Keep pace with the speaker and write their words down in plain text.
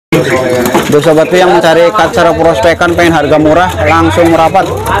Untuk sobatku yang mencari kacer prospekan pengen harga murah, langsung merapat.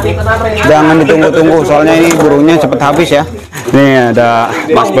 Jangan ditunggu-tunggu, soalnya ini burungnya cepet habis ya. Nih ada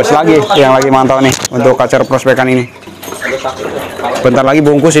Mas Bos lagi yang lagi mantau nih untuk kacer prospekan ini. Bentar lagi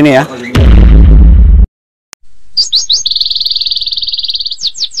bungkus ini ya.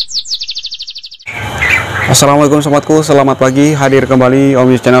 Assalamualaikum sobatku, selamat pagi. Hadir kembali Om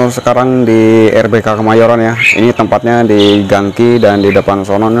Yus Channel sekarang di RBK Kemayoran ya. Ini tempatnya di Gangki dan di depan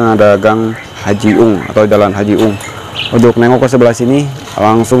sononya ada Gang Haji Ung atau Jalan Haji Ung. Untuk nengok ke sebelah sini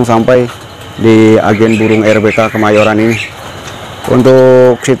langsung sampai di agen burung RBK Kemayoran ini.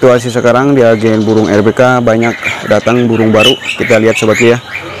 Untuk situasi sekarang di agen burung RBK banyak datang burung baru. Kita lihat sobatku ya.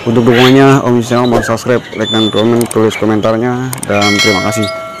 Untuk dukungannya Om Yus Channel mau subscribe, like dan komen, tulis komentarnya, dan terima kasih.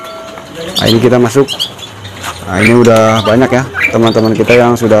 Nah, ini kita masuk. Nah, ini udah banyak ya teman-teman kita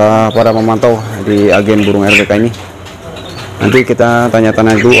yang sudah pada memantau di agen burung RBK ini. Nanti kita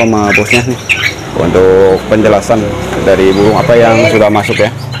tanya-tanya dulu sama bosnya nih untuk penjelasan dari burung apa yang sudah masuk ya.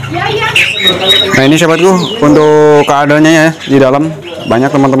 Nah, ini sahabatku untuk keadaannya ya di dalam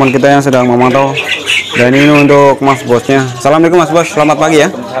banyak teman-teman kita yang sedang memantau. Dan ini untuk Mas Bosnya. Assalamualaikum Mas Bos, selamat pagi ya.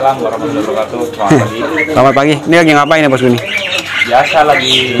 Salam warahmatullahi wabarakatuh. Selamat pagi. Selamat pagi. Ini lagi ngapain ya Bos ini? Biasa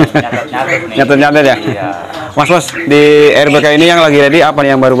lagi nyatet-nyatet nih. Nyatet-nyatet ya? Iya. Mas Bos, di RBK ini yang lagi ready apa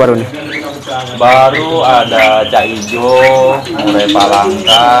nih yang baru-baru nih? Baru ada CUCAK IJO, MURAI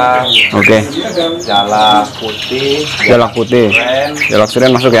PALANGKA, Oke. jalak putih, Jalak putih. Jalak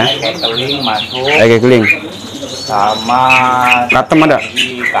suren masuk ya? keling masuk, Ekek keling. sama Katem ada?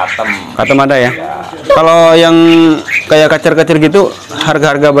 katem. Katem ada ya? Kalau yang kayak kacer-kacer gitu,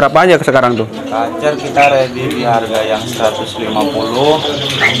 harga-harga berapa aja sekarang tuh? Kacer kita ready di harga yang 150,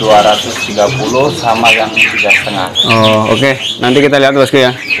 230, sama yang 3,5. Oh, oke. Nanti kita lihat bosku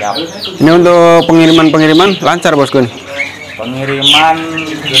ya. Siap. Ini untuk pengiriman lancar bosku nih. Pengiriman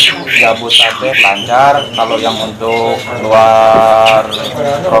Jabodetabek lancar. Kalau yang untuk luar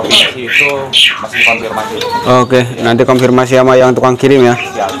provinsi itu masih konfirmasi. Oke, nanti konfirmasi sama yang tukang kirim ya.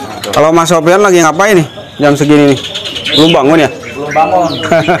 Siap. Kalau Mas Sofian lagi ngapain nih jam segini nih? Belum bangun ya? Belum bangun.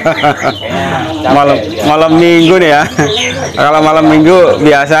 malam minggu nih ya. Kalau malam minggu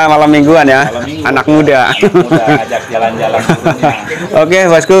biasa malam mingguan ya. Anak muda. Ajak jalan-jalan. Oke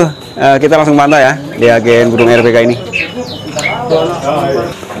bosku, kita langsung pantau ya di agen burung RBK ini.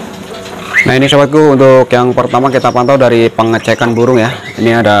 Nah, ini sobatku untuk yang pertama kita pantau dari pengecekan burung ya.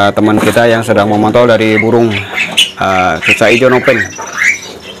 Ini ada teman kita yang sedang memantau dari burung CUCAK IJO nopeng.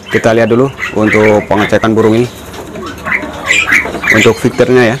 Kita lihat dulu untuk pengecekan burung ini. Untuk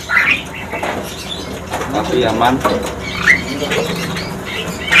filternya ya. Masih aman.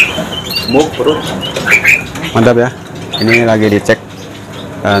 Perut. Mantap ya. Ini lagi dicek.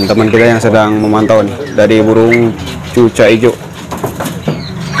 Dan teman kita yang sedang memantau nih dari burung CUCAK IJO.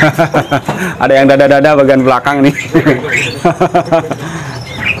 Ada yang dada-dada bagian belakang nih.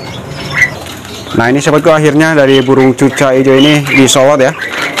 Nah, ini sobatku akhirnya dari burung CUCAK IJO ini disolot ya.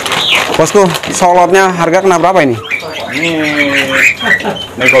 Bosku, solotnya harga kena berapa ini? Ini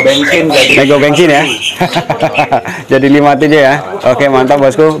nego bensin ya. Jadi 57 ya. Oke, mantap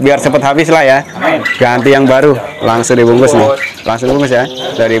bosku, biar cepet habis lah ya. Ganti yang baru, langsung dibungkus nih. Langsung dibungkus ya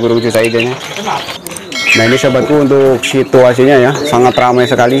dari burung CUCAK IJO nya. Nah, ini sobatku untuk situasinya ya, sangat ramai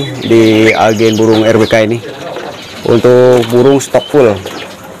sekali di agen burung RBK ini. Untuk burung stok full.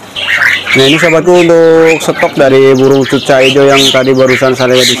 Nah, ini sobatku untuk stok dari burung CUCAK IJO yang tadi barusan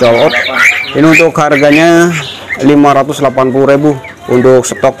saya lihat di sold. Ini untuk harganya 580.000 untuk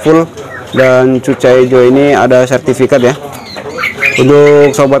stok full, dan CUCAK IJO ini ada sertifikat ya.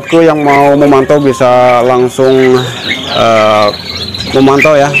 Untuk sobatku yang mau memantau bisa langsung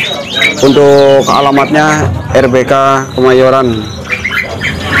memantau ya. Untuk alamatnya RBK Kemayoran.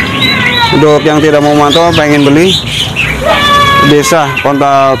 Untuk yang tidak mau memantau pengen beli, bisa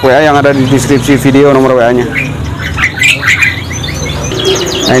kontak WA yang ada di deskripsi video nomor WA-nya.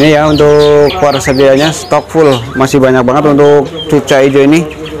 Nah, ini ya untuk persediaannya stok full, masih banyak banget untuk CUCAK IJO ini.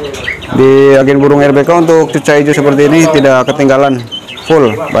 Di agen burung RBK untuk CUCAK IJO seperti ini tidak ketinggalan,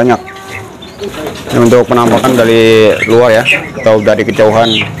 full banyak. Ini untuk penampakan dari luar ya, atau dari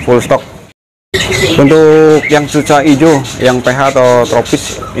kejauhan full stok. Untuk yang CUCAK IJO yang PH atau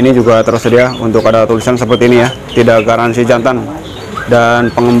tropis ini juga tersedia untuk ada tulisan seperti ini ya, tidak garansi jantan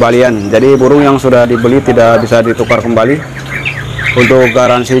dan pengembalian. Jadi burung yang sudah dibeli tidak bisa ditukar kembali. Untuk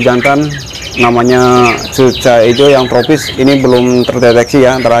garansi jantan namanya CUCAK IJO yang tropis ini belum terdeteksi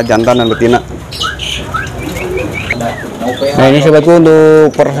ya antara jantan dan betina. Nah, ini sobatku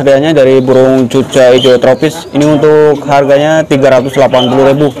untuk persediaannya dari burung CUCAK IJO tropis ini untuk harganya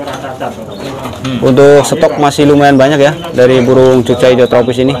 380.000. Untuk stok masih lumayan banyak ya dari burung cucai hijau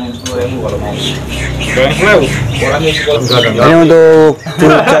tropis ini. Ini untuk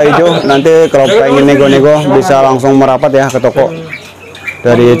cucai hijau, nanti kalau pengen nego-nego bisa langsung merapat ya ke toko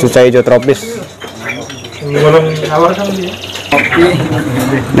dari cucai hijau tropis.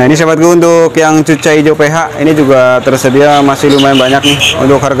 Nah ini sahabatku, untuk yang cucai hijau PH ini juga tersedia masih lumayan banyak nih.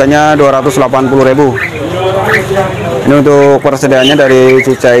 Untuk harganya 280.000. Ini untuk persediaannya dari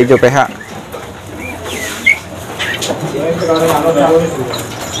cucai hijau PH.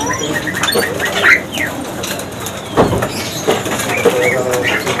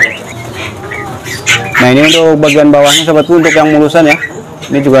 Nah ini untuk bagian bawahnya sahabatku, untuk yang mulusan ya.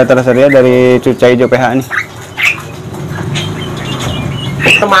 Ini juga tersedia dari cucai hijau PH nih.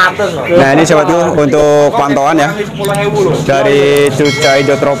 Nah ini sahabatku untuk pantauan ya dari cucai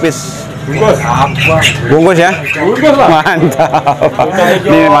hijau tropis. Bungkus ya? Mantap.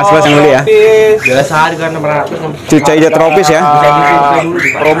 Ini Mas Bos yang beli ya. Biasa harga 600. Cucai hijau tropis ya.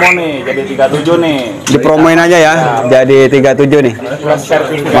 Promo nih jadi 37 nih. Dipromoin aja ya, jadi 37 nih.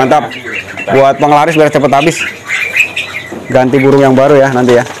 Mantap. Buat penglaris biar cepet habis. Ganti burung yang baru ya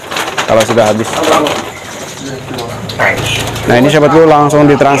nanti ya, kalau sudah habis. Nah ini sahabatku langsung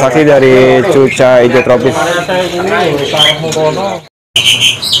ditransaksi dari cucai hijau tropis.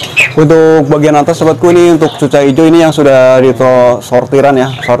 Untuk bagian atas sahabatku, ini untuk cucai hijau ini yang sudah di sortiran ya,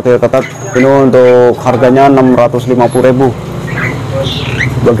 sortir ketat. Ini untuk harganya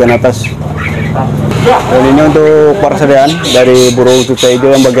 650.000 bagian atas. Dan ini untuk persediaan dari burung cucai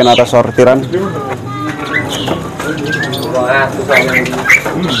hijau yang bagian atas sortiran.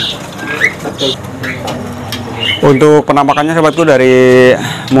 Untuk penampakannya sahabatku dari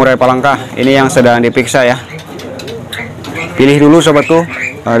murai palangka ini yang sedang diperiksa ya. Pilih dulu sahabatku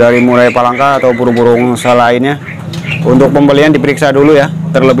dari murai palangka atau burung-burung selainnya. Untuk pembelian diperiksa dulu ya,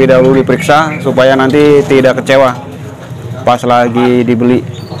 terlebih dahulu diperiksa supaya nanti tidak kecewa pas lagi dibeli.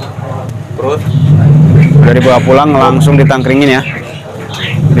 Terus Dari bawa pulang langsung ditangkringin ya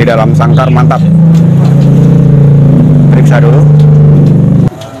di dalam sangkar, mantap. Periksa dulu.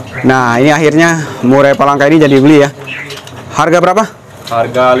 Nah ini akhirnya murai palangka ini jadi beli ya. Harga berapa?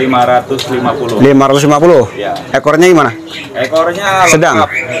 harga 550. 550. Ya. Ekornya gimana? Ekornya Sedang?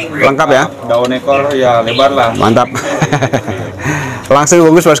 Lengkap ya? Daun ekor ya lebar lah. Mantap. Langsung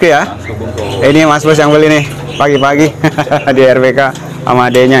bungkus bosku ya. Ini Mas Bos yang beli nih pagi-pagi di RBK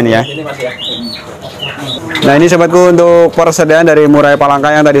sama adenya nih ya. Nah ini sahabatku untuk persediaan dari murai palangka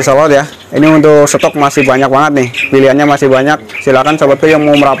yang tadi solot ya. Ini untuk stok masih banyak banget nih, pilihannya masih banyak. Silakan sahabatku yang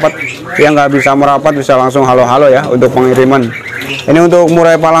mau merapat, yang nggak bisa merapat bisa langsung halo-halo ya untuk pengiriman. Ini untuk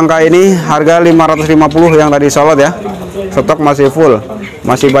murai palangka ini harga 550 yang tadi solot ya. Stok masih full,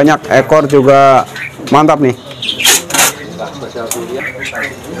 masih banyak, ekor juga mantap nih.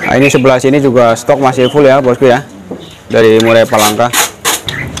 Nah, ini sebelah sini juga stok masih full ya bosku ya, dari murai palangka.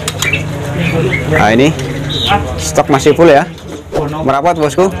 Nah ini stok masih full ya, merapat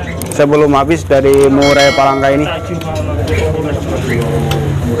bosku sebelum habis dari murai palangka ini.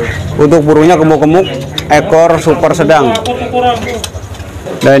 Untuk burungnya gemuk-gemuk, ekor super sedang.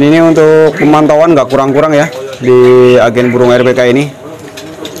 Dan ini untuk pemantauan nggak kurang-kurang ya di agen burung RBK ini,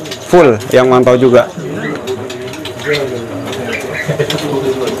 full yang mantau juga.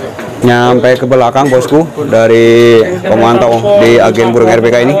 Nyampe ke belakang bosku dari pemantau di agen burung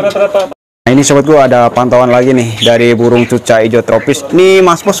RBK ini. Nah ini sobatku ada pantauan lagi nih dari burung cucai hijau tropis. Ini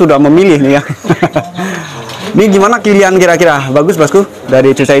Mas Bos sudah memilih nih ya. Ini gimana pilihan kira-kira? Bagus bosku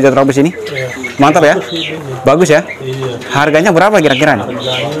dari cucai hijau tropis ini? Mantap ya? Bagus ya? Harganya berapa kira-kira?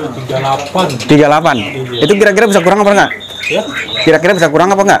 38. 38. Itu kira-kira bisa kurang apa enggak? Kira-kira bisa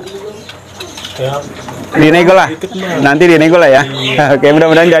kurang apa enggak? Dinego lah. Nanti dinego lah ya. Oke,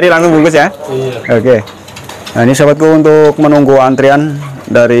 mudah-mudahan jadi langsung bungkus ya. Oke. Nah ini sahabatku untuk menunggu antrian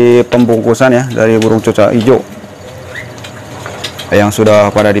dari pembungkusan ya dari burung cucai hijau yang sudah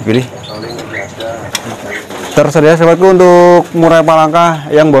pada dipilih. Tersedia sahabatku untuk murai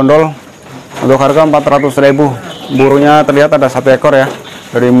palangka yang bondol untuk harga 400.000. Burungnya terlihat ada 1 ekor ya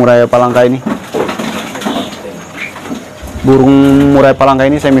dari murai palangka ini. Burung murai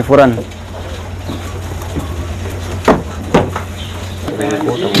palangka ini semi furan.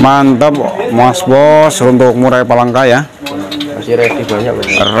 Mantap Mas Bos untuk murai palangka ya. Masih ready banyak.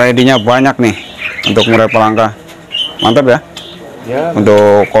 Ready-nya banyak nih untuk murai palangka. Mantap ya.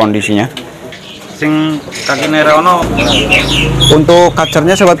 Untuk kondisinya. Sing kaki nerono. Untuk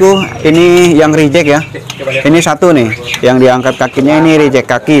kacernya sobatku ini yang reject ya. Ini satu nih yang diangkat kakinya, ini reject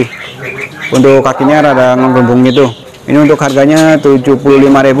kaki. Untuk kakinya rada ngembung gitu. Ini untuk harganya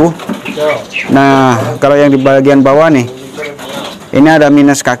 75.000. Nah kalau yang di bagian bawah nih Ini ada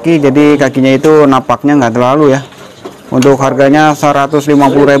minus kaki, jadi kakinya itu napaknya nggak terlalu ya. Untuk harganya 150.000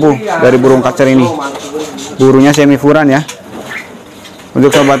 dari burung kacer ini. Burungnya semi furan ya.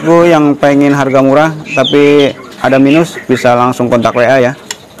 Untuk sobatku yang pengen harga murah tapi ada minus, bisa langsung kontak WA ya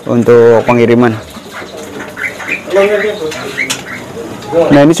untuk pengiriman.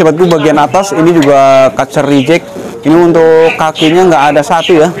 Nah ini sobatku bagian atas ini juga kacer reject. Ini untuk kakinya nggak ada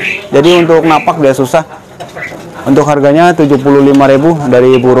satu ya, jadi untuk napak dia susah. Untuk harganya 75.000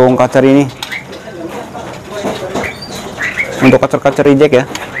 dari burung kacer ini. Untuk kacer-kacer reject ya.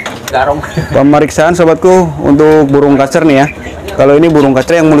 Pemeriksaan sobatku untuk burung kacer nih ya. Kalau ini burung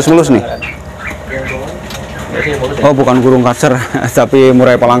kacer yang mulus-mulus nih. Oh bukan burung kacer tapi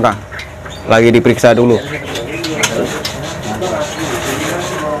murai palangka. Lagi diperiksa dulu.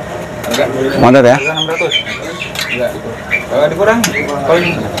 Mantap ya.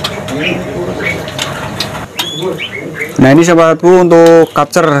 Nah ini sobatku untuk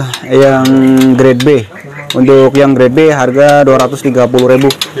kacer yang grade B. Untuk yang grade B harga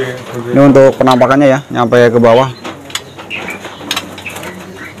 230.000. Ini untuk penampakannya ya, nyampe ke bawah.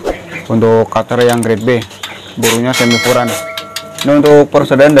 Untuk kacer yang grade B, burungnya semi furan. Ini untuk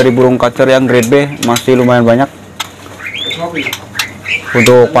persediaan dari burung kacer yang grade B masih lumayan banyak.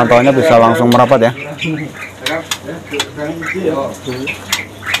 Untuk pantauannya bisa langsung merapat ya.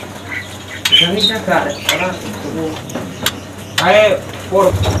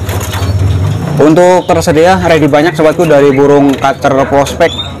 Untuk tersedia ready banyak sobatku dari burung kacer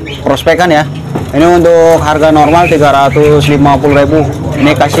prospekan ya. Ini untuk harga normal 350.000.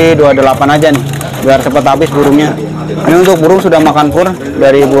 Ini kasih 28 aja nih biar cepat habis burungnya. Ini untuk burung sudah makan pur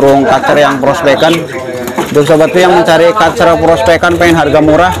dari burung kacer yang prospekan. Untuk sobatku yang mencari kacer prospekan pengen harga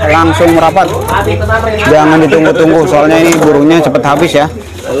murah, langsung merapat. Jangan ditunggu-tunggu soalnya ini burungnya cepat habis ya.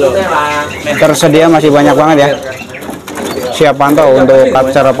 Tersedia masih banyak banget ya. Siap pantau untuk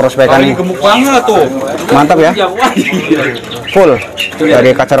kacer prospekan ini. Mantap ya. Full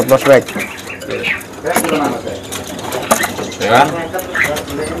dari kacer prospek.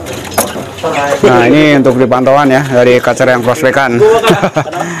 Nah ini untuk dipantauan ya dari kacer yang prospekan.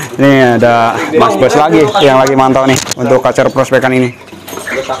 Ini ada Mas Bos lagi yang lagi mantau nih untuk kacer prospekan ini.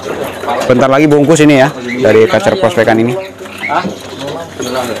 Bentar lagi bungkus ini ya dari kacer prospekan ini.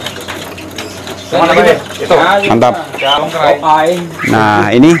 Mantap. Nah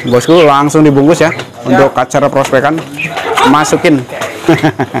ini bosku langsung dibungkus ya untuk kacer prospekan, masukin.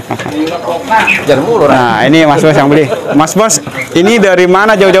 Nah ini Mas Bos yang beli. Mas Bos ini dari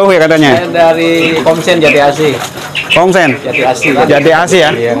mana jauh-jauh ya katanya? Dari Komsen Jati Asih. Komsen Jati Asih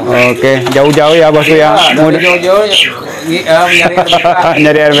ya. Oke jauh-jauh ya bosku ya. Jauh-jauh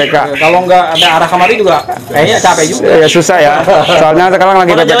nyari RBK. Kalau nggak ada arah kemari juga kayaknya capek juga. Ya susah ya. Soalnya sekarang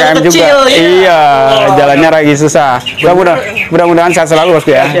lagi PPKM juga. Iya, jalannya lagi susah. Mudah-mudahan sehat selalu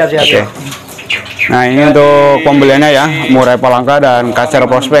bosku ya. Oke. Nah ini untuk pembeliannya ya, murai palangka dan kacer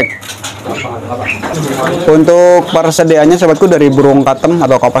prospek. Untuk persediaannya sobatku dari burung katem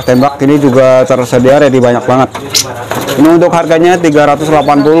atau kapas tembak ini juga tersedia ready banyak banget. Ini untuk harganya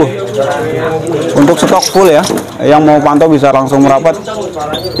 380. Untuk stok full ya. Yang mau pantau bisa langsung merapat.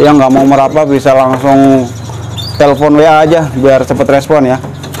 Yang nggak mau merapat bisa langsung telepon WA aja biar cepet respon ya.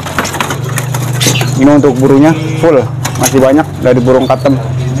 Ini untuk burungnya full, masih banyak dari burung katem.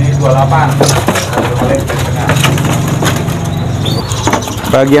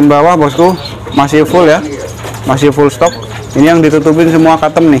 Bagian bawah bosku masih full ya, masih full stok. Ini yang ditutupin semua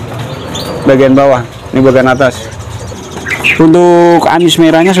katem nih, bagian bawah. Ini bagian atas. Untuk anis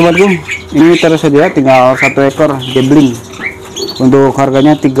merahnya sobatku, ini tersedia tinggal 1 ekor gebling. Untuk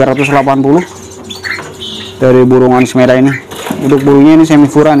harganya 380 dari burung anis merah ini. Untuk burungnya ini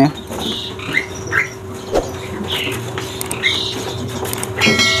semi furan ya.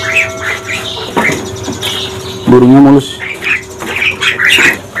 Burungnya mulus.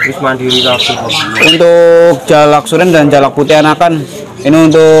 Untuk jalak suren dan jalak putih anakan ini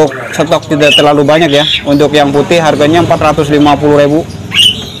untuk stok tidak terlalu banyak ya. Untuk yang putih harganya 450.000.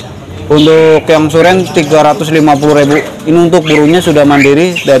 Untuk yang suren 350.000. Ini untuk burungnya sudah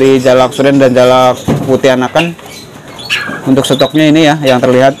mandiri dari jalak suren dan jalak putih anakan. Untuk stoknya ini ya yang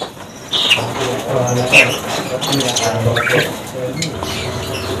terlihat.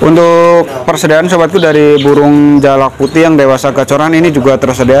 Untuk persediaan sobatku dari burung jalak putih yang dewasa gacoran ini juga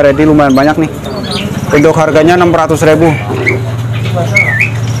tersedia ready lumayan banyak nih. Untuk harganya 600.000.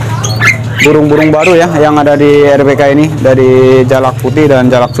 Burung-burung baru ya yang ada di RBK ini dari jalak putih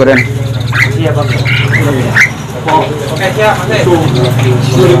dan jalak suren.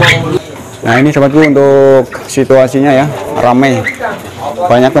 Nah ini sobatku untuk situasinya ya, ramai.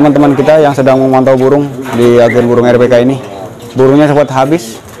 Banyak teman-teman kita yang sedang memantau burung di agen burung RBK ini. Burungnya cepat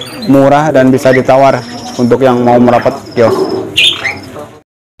habis, murah dan bisa ditawar untuk yang mau merapat kios.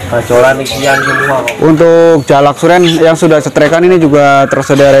 Gacoran isian semua. Untuk jalak suren yang sudah setrekan ini juga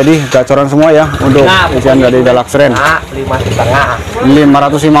tersedia ready, gacoran semua ya untuk isian dari jalak suren. 5,5.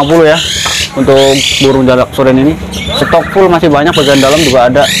 550 ya untuk burung jalak suren ini. Stok full masih banyak, bagian dalam juga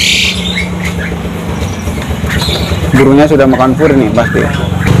ada. Burungnya sudah makan fur nih pasti.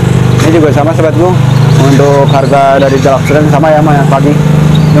 Ini juga sama sobatku. Untuk harga dari jalak suren sama ya sama yang pagi.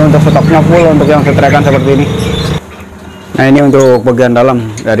 Ini untuk stoknya full untuk yang setrekan seperti ini. Nah ini untuk bagian dalam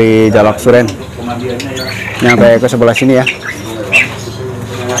dari jalak suren, nyampe ke sebelah sini ya.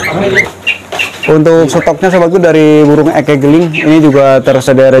 Untuk stoknya sobatku dari burung ekek geling ini juga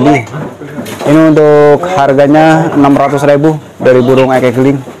tersedia ready. Ini untuk harganya 600.000 dari burung ekek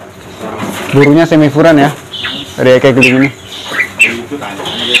geling. Burungnya semi furan ya dari ekek geling ini.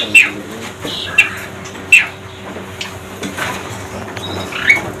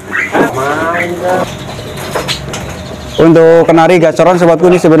 Untuk kenari gacoran sobatku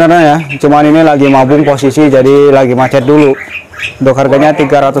ini sebenarnya ya, cuman ini lagi mabung posisi jadi lagi macet dulu. Untuk harganya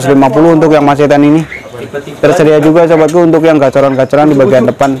 350 untuk yang macetan ini. Tersedia juga sobatku untuk yang gacoran-gacoran di bagian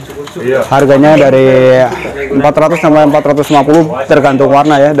depan. Harganya dari 400 sampai 450 tergantung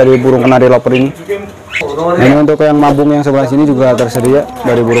warna ya dari burung kenari loper ini. Ini untuk yang mabung yang sebelah sini juga tersedia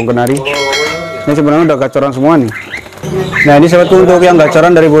dari burung kenari. Ini sebenarnya udah gacoran semua nih. Nah ini sobatku untuk yang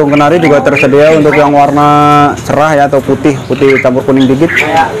gacoran dari burung kenari juga tersedia untuk yang warna cerah ya atau putih campur kuning dikit.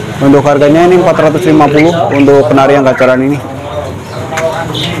 Untuk harganya ini 450 untuk kenari yang gacoran ini.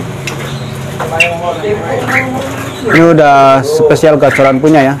 Ini udah spesial gacoran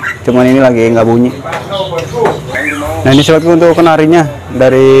punya ya, cuman ini lagi nggak bunyi. Nah ini sobatku untuk kenarinya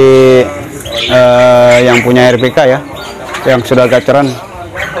dari yang punya RBK ya, yang sudah gacoran.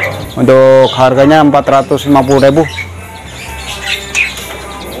 Untuk harganya 450.000.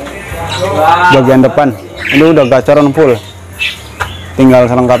 Bagian depan ini udah gacoran full, tinggal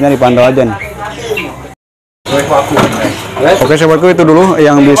selengkapnya dipantau aja nih. Oke sobatku, itu dulu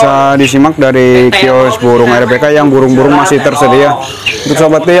yang bisa disimak dari kios burung RBK yang burung-burung masih tersedia. Untuk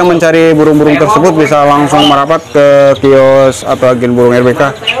sobatku yang mencari burung-burung tersebut bisa langsung merapat ke kios atau agen burung RBK.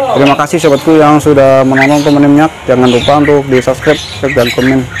 Terima kasih sobatku yang sudah menonton menyimak. Jangan lupa untuk di subscribe, like, dan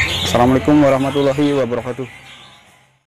komen. Assalamualaikum warahmatullahi wabarakatuh.